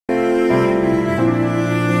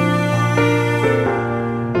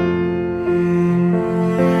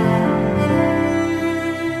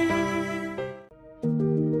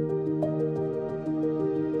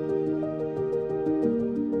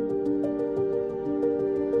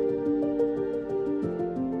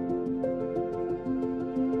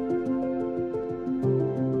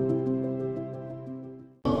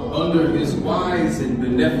Under his wise and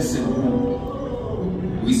beneficent rule,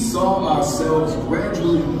 we saw ourselves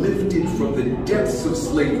gradually lifted from the depths of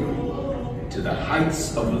slavery to the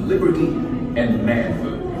heights of liberty and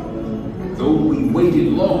manhood. Though we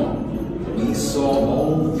waited long, we saw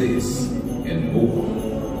all this and more.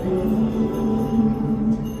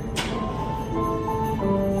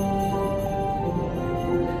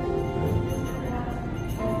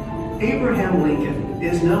 Abraham Lincoln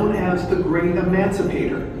is known as the Great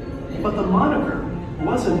Emancipator, but the moniker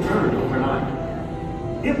wasn't earned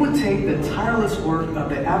overnight. It would take the tireless work of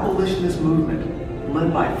the abolitionist movement,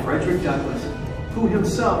 led by Frederick Douglass, who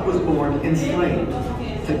himself was born enslaved,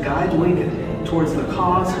 to guide Lincoln towards the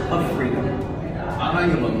cause of freedom. I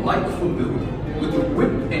am alike familiar with the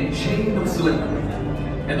whip and chain of slavery,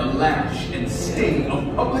 and the lash and sting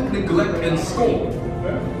of public neglect and scorn,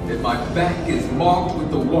 that my back is marked with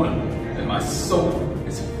the one, and my soul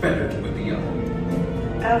is fettered with the other.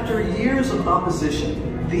 After years of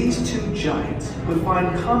opposition, these two giants would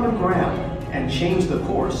find common ground and change the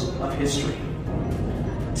course of history.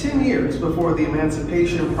 10 years before the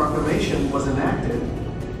Emancipation Proclamation was enacted,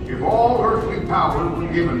 if all earthly powers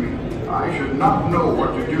were given me, I should not know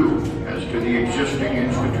what to do as to the existing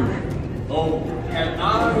institution. Oh, had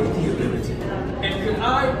I the ability, and could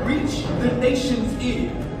I reach the nation's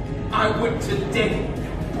ear, I would today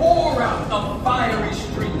pour out a fiery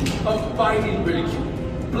stream of biting ridicule,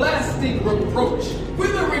 blasting reproach,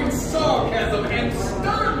 withering sarcasm, and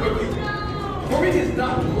stern rebuke. For it is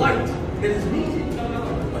not light that is needed,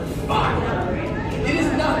 but fire. It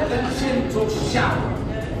is not a gentle shower,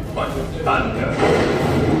 but thunder.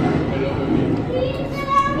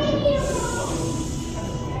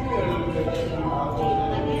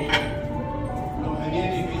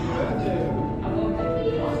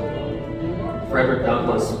 Frederick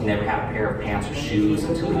Douglass never had a pair of pants or shoes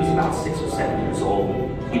until he was about 6 or 7 years old.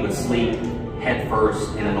 He would sleep head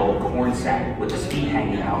first in an old corn sack with his feet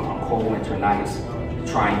hanging out on cold winter nights to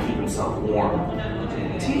try and keep himself warm.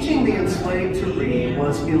 teaching the enslaved to read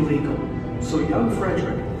was illegal, so young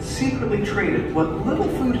Frederick secretly traded what little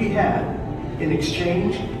food he had in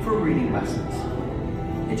exchange for reading lessons.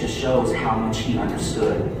 It just shows how much he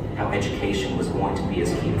understood how education was going to be his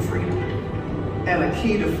key to freedom. And a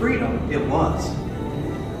key to freedom it was.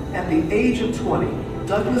 At the age of 20,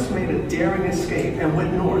 Douglass made a daring escape and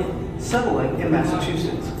went north, settling in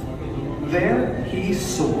Massachusetts. There he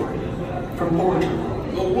soared from poetry.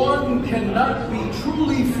 The one cannot be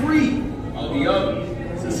truly free, while the other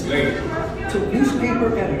is a slave. To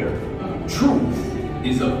newspaper editor. Truth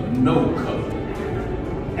is of no color.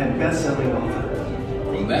 And best-selling author.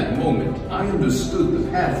 From that moment, I understood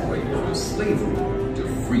the pathway from slavery to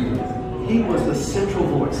freedom. He was the central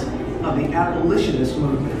voice of the abolitionist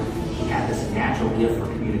movement. He had this natural gift for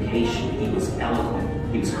communication. He was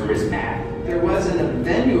eloquent. He was charismatic. There wasn't a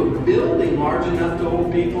venue, a building large enough to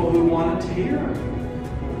hold people who wanted to hear him.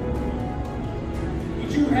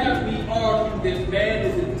 Would you have me argue that man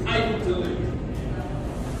is entitled to live?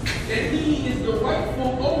 That he is the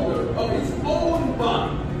rightful owner of his own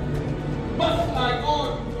body? Must I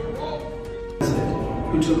argue the wrong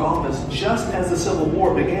President who took office just as the Civil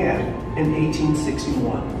War began in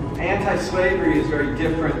 1861. Anti-slavery is very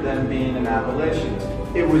different than being an abolitionist.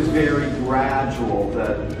 It was very gradual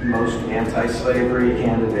that most anti-slavery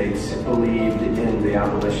candidates believed in the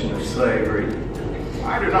abolition of slavery.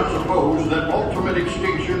 I do not suppose that ultimate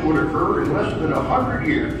extinction would occur in less than 100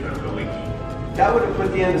 years at the least. That would have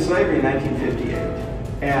put the end of slavery in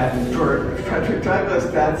 1958. And for Frederick Douglass,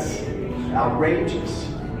 that's outrageous.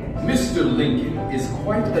 Mr. Lincoln is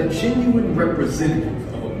quite a genuine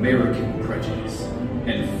representative of American prejudice,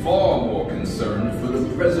 and far more concerned for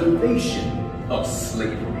the preservation of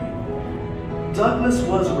slavery. Douglass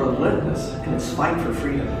was relentless in his fight for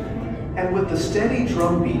freedom, and with the steady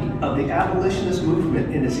drumbeat of the abolitionist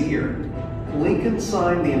movement in his ear, Lincoln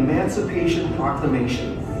signed the Emancipation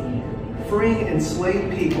Proclamation, freeing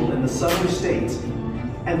enslaved people in the southern states,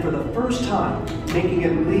 and for the first time, making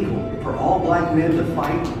it legal for all black men to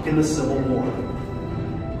fight in the Civil War.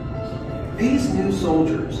 These new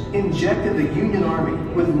soldiers injected the Union Army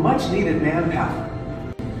with much-needed manpower.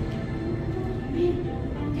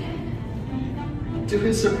 To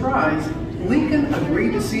his surprise, Lincoln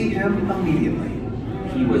agreed to see him immediately.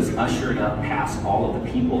 He was ushered up past all of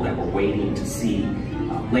the people that were waiting to see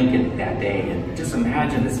Lincoln that day. And just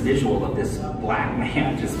imagine this visual of this black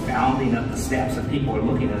man just bounding up the steps, and people are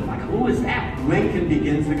looking at him like, who is that? Lincoln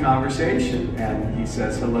begins the conversation and he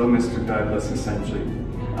says, "Hello, Mr. Douglass," essentially.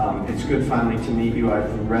 It's good finally to meet you.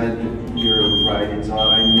 I've read your writings.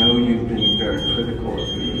 I know you've been very critical of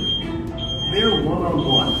me. Their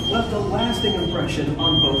one-on-one left a lasting impression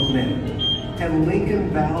on both men, and Lincoln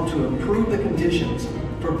vowed to improve the conditions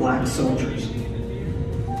for black soldiers.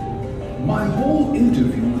 My whole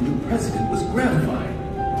interview with the president was gratifying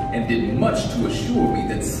and did much to assure me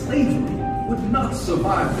that slavery would not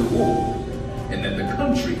survive the war and that the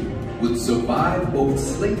country would survive both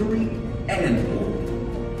slavery and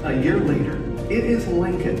war. A year later, it is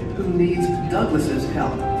Lincoln who needs Douglas's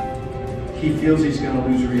help. He feels he's going to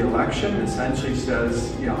lose re-election, essentially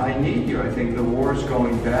says, I need you. I think the war's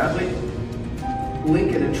going badly.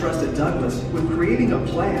 Lincoln entrusted Douglas with creating a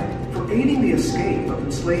plan for aiding the escape of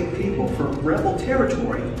enslaved people from rebel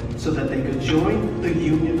territory so that they could join the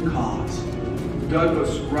Union cause.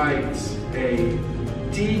 Douglas writes a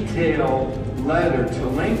detailed letter to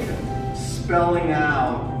Lincoln spelling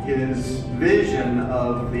out his vision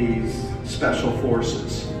of these special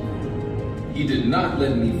forces. He did not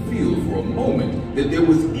let me feel for a moment that there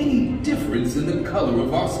was any difference in the color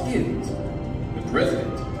of our skins. The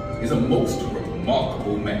president is a most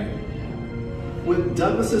remarkable man. With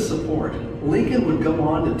Douglas's support, Lincoln would go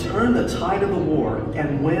on to turn the tide of the war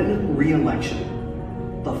and win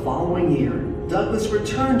re-election. The following year, Douglas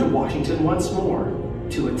returned to Washington once more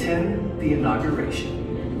to attend the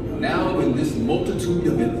inauguration. Now in this multitude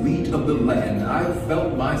of elite of the land, I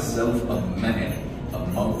felt myself a man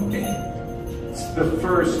among men. It's the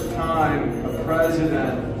first time a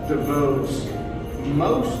president devotes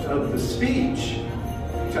most of the speech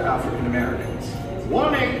to African Americans.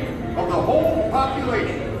 1/8 of the whole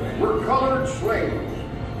population were colored slaves.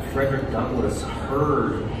 Frederick Douglass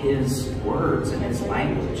heard his words and his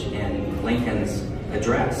language in Lincoln's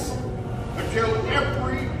address. Until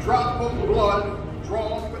every drop of blood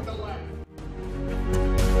drawn